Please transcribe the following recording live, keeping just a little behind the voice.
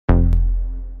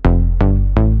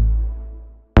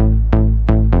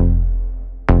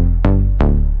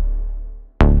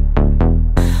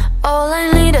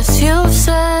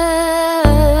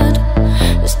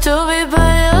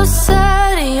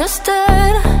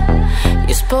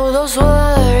spoke those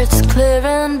words clear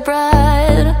and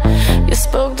bright. You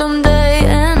spoke them day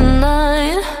and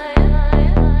night.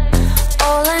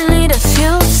 All I need is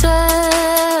you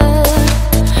said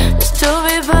is to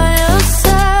be by your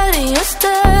side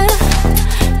instead.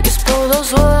 You spoke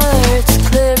those words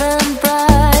clear and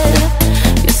bright.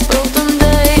 You spoke them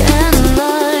day and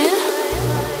night.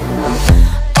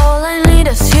 All I need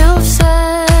is you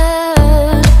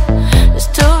said is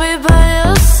to be by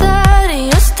your side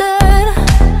instead.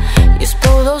 You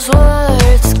spoke those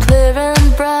words clear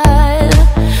and bright.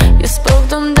 You spoke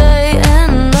them day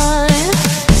and night.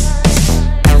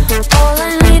 All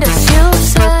I need is you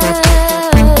said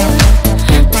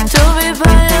is to be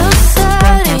by your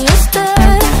side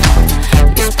instead.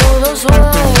 You spoke those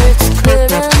words clear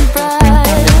and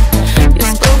bright. You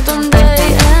spoke them day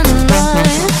and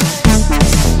night.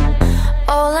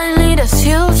 All I need is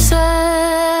you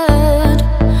said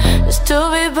is to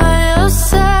be by your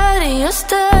side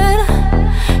instead.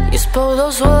 You spoke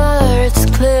those words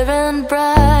clear and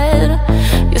bright.